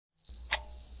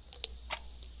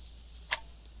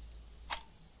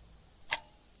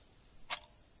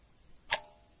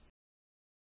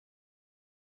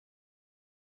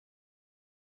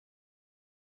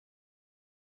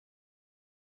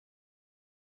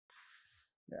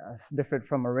Yeah, it's different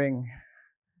from a ring.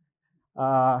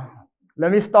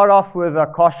 Let me start off with a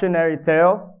cautionary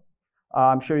tale.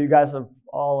 I'm sure you guys have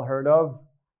all heard of.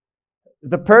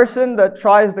 The person that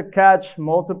tries to catch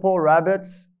multiple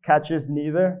rabbits catches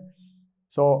neither.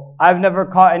 So I've never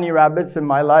caught any rabbits in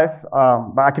my life,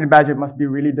 but I can imagine it must be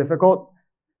really difficult.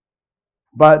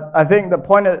 But I think the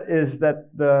point is that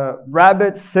the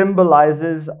rabbit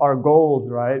symbolizes our goals,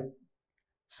 right?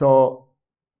 So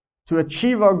to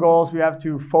achieve our goals, we have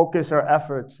to focus our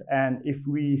efforts. And if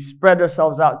we spread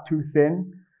ourselves out too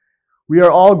thin, we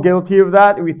are all guilty of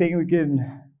that. We think we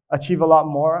can achieve a lot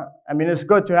more. I mean, it's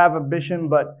good to have ambition,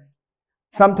 but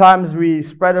sometimes we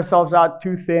spread ourselves out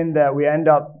too thin that we end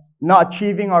up not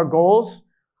achieving our goals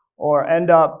or end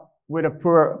up with a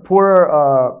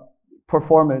poor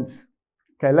performance.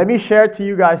 Okay, let me share to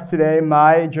you guys today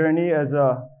my journey as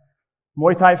a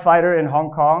Muay Thai fighter in Hong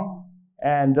Kong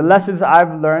and the lessons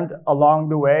I've learned along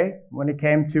the way when it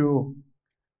came to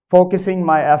focusing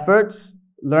my efforts,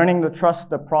 learning to trust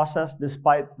the process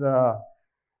despite the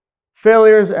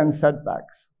failures and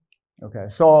setbacks. Okay,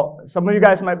 so some of you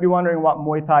guys might be wondering what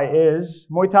Muay Thai is.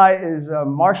 Muay Thai is a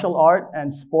martial art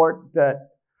and sport that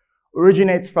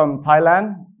originates from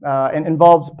Thailand and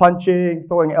involves punching,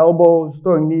 throwing elbows,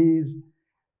 throwing knees.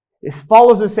 It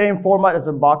follows the same format as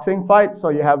a boxing fight, so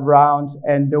you have rounds,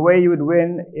 and the way you would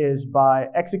win is by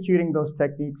executing those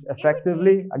techniques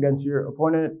effectively against your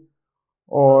opponent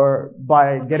or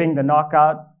by getting the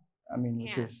knockout,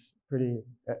 which is pretty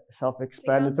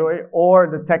self-explanatory, or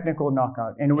the technical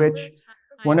knockout, in which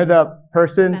one of the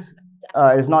persons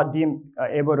is not deemed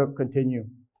able to continue.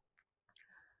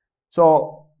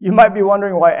 So you might be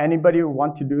wondering why anybody would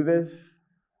want to do this.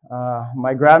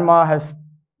 My grandma has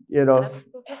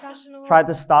tried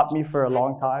to stop me for a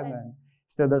long time and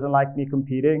still doesn't like me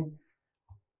competing.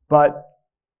 But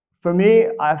for me,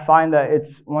 I find that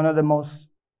it's one of the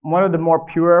more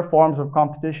pure forms of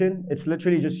competition. It's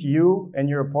literally just you and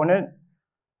your opponent.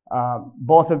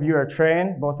 Both of you are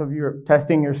trained, both of you are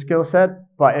testing your skill set,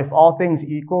 but if all things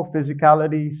equal,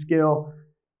 physicality, skill,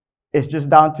 it's just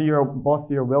down to both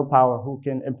your willpower, who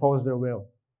can impose their will.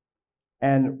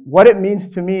 And what it means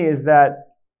to me is that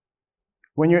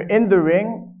when you're in the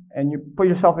ring and you put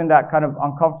yourself in that kind of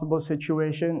uncomfortable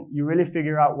situation, you really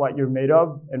figure out what you're made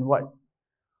of and what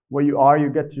you are. You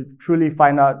get to truly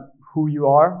find out who you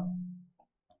are.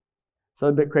 So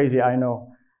a bit crazy, I know.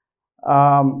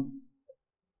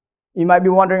 You might be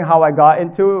wondering how I got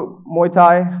into Muay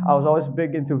Thai. I was always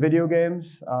big into video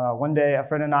games. One day, a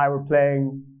friend and I were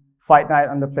playing Fight Night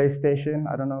on the PlayStation.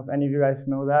 I don't know if any of you guys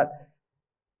know that.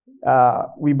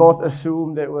 We both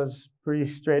assumed it was pretty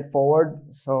straightforward.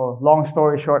 So long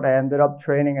story short, I ended up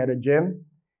training at a gym.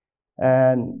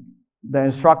 And the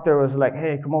instructor was like,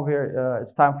 hey, come over here.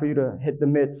 It's time for you to hit the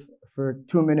mitts for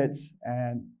 2 minutes.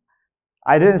 And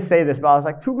I didn't say this, but I was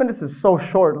like, 2 minutes is so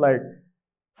short, like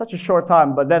such a short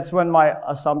time. But that's when my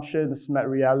assumptions met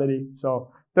reality.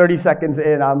 So 30 seconds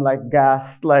in, I'm like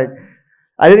gassed. Like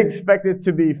I didn't expect it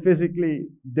to be physically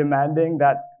demanding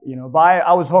that, but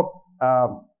I was hooked.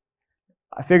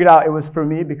 I figured out it was for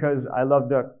me because I love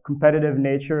the competitive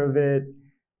nature of it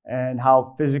and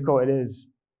how physical it is.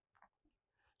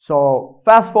 So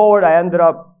fast forward, I ended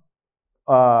up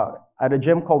at a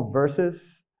gym called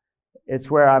Versus. It's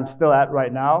where I'm still at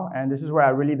right now, and this is where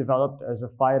I really developed as a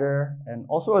fighter and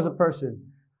also as a person.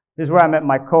 This is where I met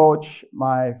my coach,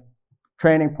 my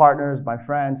training partners, my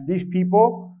friends. These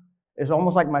people is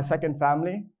almost like my second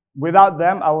family. Without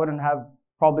them, I wouldn't have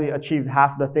probably achieved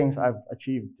half the things I've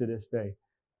achieved to this day.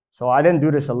 So I didn't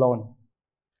do this alone.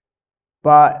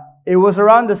 But it was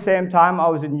around the same time I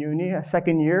was in uni,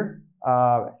 second year,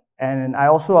 and I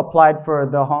also applied for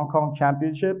the Hong Kong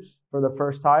Championships for the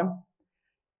first time.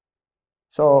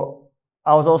 So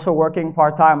I was also working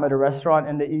part-time at a restaurant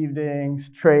in the evenings,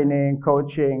 training,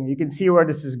 coaching. You can see where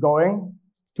this is going.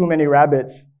 Too many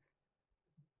rabbits.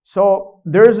 So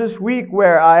there's this week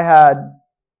where I had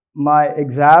my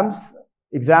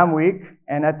exam week,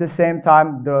 and at the same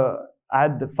time, I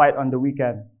had the fight on the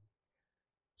weekend.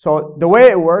 So the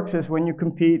way it works is when you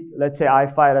compete, let's say I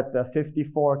fight at the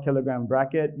 54 kilogram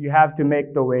bracket, you have to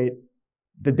make the weight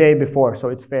the day before, so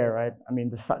it's fair, right? I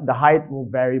mean, the height will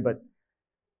vary, but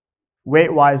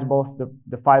weight-wise, both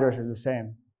the fighters are the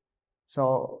same.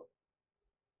 So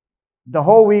the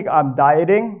whole week I'm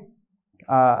dieting,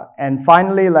 and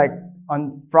finally, like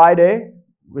on Friday,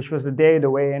 which was the day of the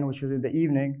weigh-in, which was in the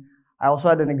evening, I also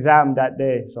had an exam that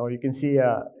day, so you can see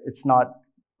it's not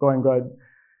going good.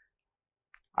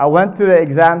 I went to the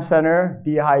exam center,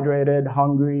 dehydrated,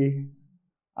 hungry.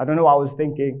 I don't know what I was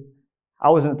thinking. I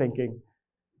wasn't thinking.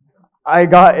 I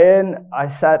got in, I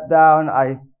sat down,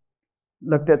 I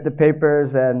looked at the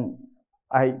papers, and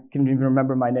I can even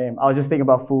remember my name. I was just thinking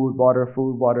about food,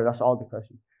 water, that's all the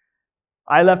questions.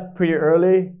 I left pretty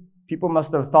early. People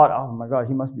must have thought, oh my God,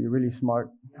 he must be really smart.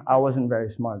 I wasn't very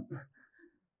smart.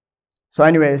 So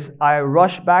anyways, I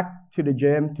rushed back to the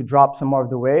gym to drop some more of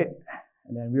the weight.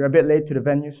 And then we were a bit late to the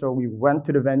venue, so we went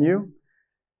to the venue.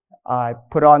 I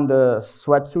put on the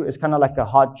sweatsuit. It's kind of like a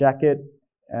hot jacket,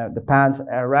 the pants.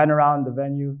 I ran around the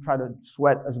venue, tried to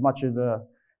sweat as much of the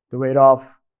weight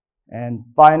off. And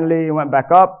finally went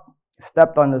back up,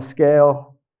 stepped on the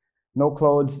scale, no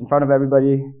clothes, in front of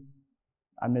everybody.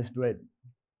 I missed weight.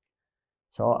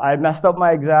 So I messed up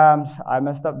my exams, I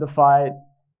messed up the fight.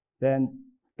 Then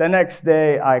the next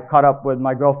day I caught up with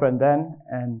my girlfriend then,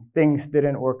 and things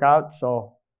didn't work out.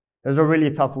 So it was a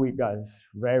really tough week, guys.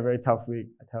 Very, very tough week,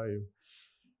 I tell you.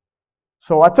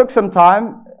 So I took some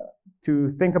time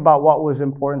to think about what was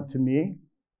important to me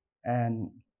and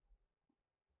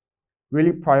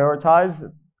really prioritize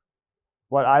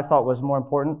what I thought was more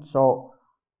important. So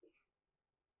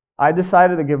I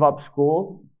decided to give up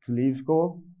school, to leave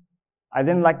school. I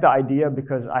didn't like the idea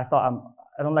because I thought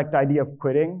I don't like the idea of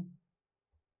quitting,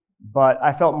 but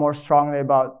I felt more strongly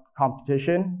about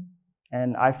competition,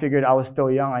 and I figured I was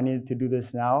still young, I needed to do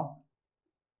this now.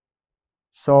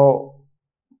 So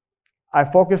I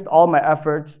focused all my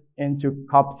efforts into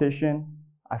competition.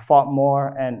 I fought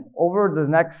more, and over the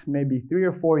next maybe 3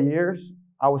 or 4 years,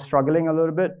 I was struggling a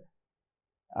little bit.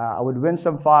 I would win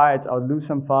some fights, I would lose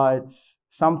some fights.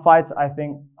 Some fights I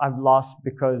think I've lost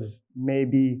because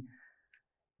maybe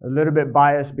a little bit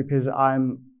biased because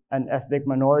I'm an ethnic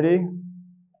minority.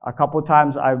 A couple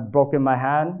times I've broken my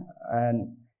hand,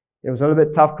 and it was a little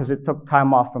bit tough because it took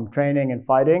time off from training and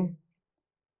fighting.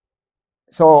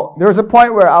 So there was a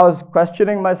point where I was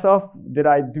questioning myself, did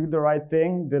I do the right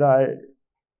thing? Did I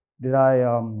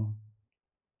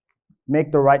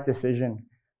make the right decision?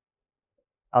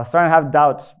 I was starting to have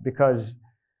doubts because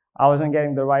I wasn't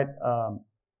getting the right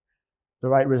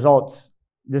results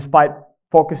despite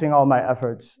focusing all my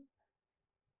efforts.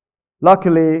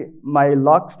 Luckily, my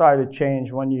luck started to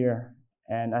change one year,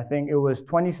 and I think it was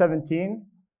 2017,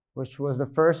 which was the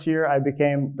first year I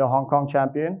became the Hong Kong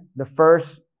champion, the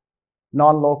first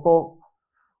non-local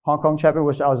Hong Kong champion,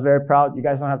 which I was very proud. You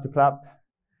guys don't have to clap.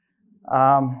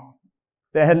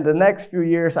 Then the next few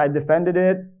years I defended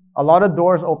it. A lot of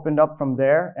doors opened up from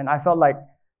there, and I felt like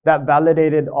that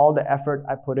validated all the effort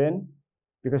I put in,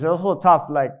 because it was also tough.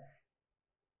 Like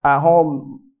at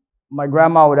home, my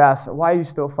grandma would ask, why are you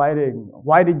still fighting?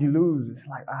 Why did you lose? It's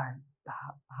like,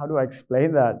 how do I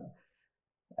explain that?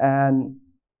 And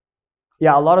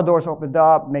yeah, a lot of doors opened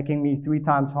up, making me 3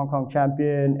 times Hong Kong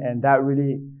champion, and that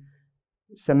really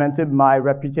cemented my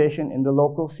reputation in the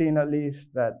local scene, at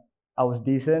least, that I was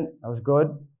decent, I was good.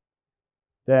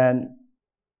 Then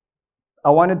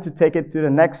I wanted to take it to the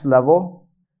next level,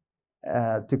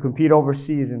 to compete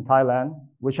overseas in Thailand,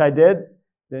 which I did.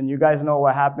 Then you guys know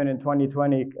what happened in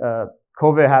 2020.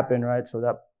 COVID happened, right? So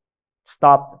that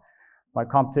stopped my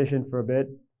competition for a bit,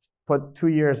 put 2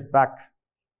 years back.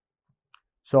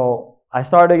 So I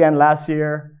started again last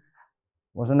year,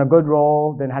 was in a good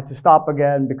role, then had to stop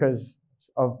again because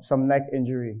of some neck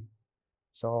injury.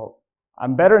 So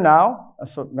I'm better now,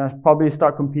 so I'm gonna probably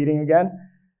start competing again.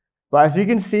 But as you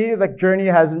can see, the journey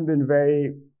hasn't been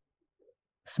very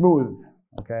smooth,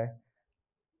 okay?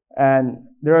 And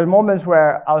there are moments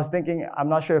where I was thinking, I'm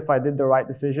not sure if I did the right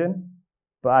decision,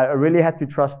 but I really had to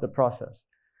trust the process.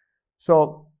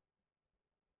 So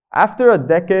after a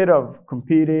decade of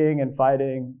competing and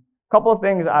fighting, a couple of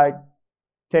things I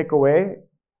take away.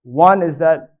 One is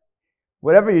that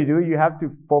whatever you do, you have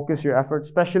to focus your efforts,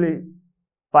 especially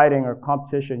fighting or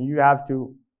competition. You have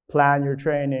to plan your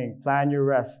training, plan your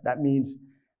rest. That means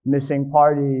missing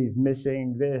parties,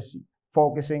 missing this,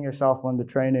 focusing yourself on the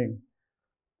training.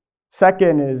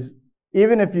 Second is,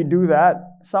 even if you do that,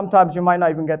 sometimes you might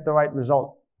not even get the right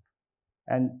result.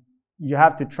 And you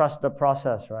have to trust the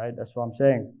process, right? That's what I'm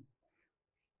saying.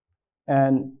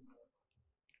 And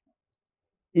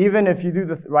even if you do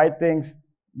the right things,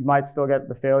 you might still get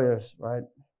the failures, right?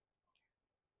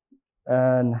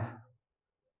 And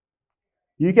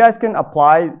you guys can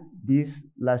apply these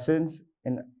lessons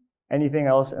in anything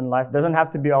else in life. It doesn't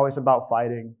have to be always about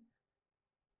fighting.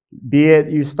 Be it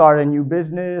you start a new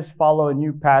business, follow a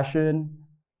new passion,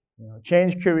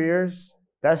 change careers.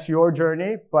 That's your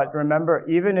journey. But remember,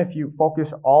 even if you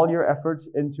focus all your efforts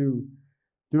into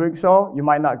doing so, you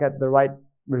might not get the right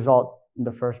result in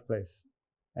the first place.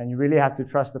 And you really have to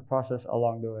trust the process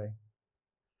along the way.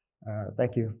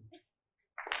 Thank you.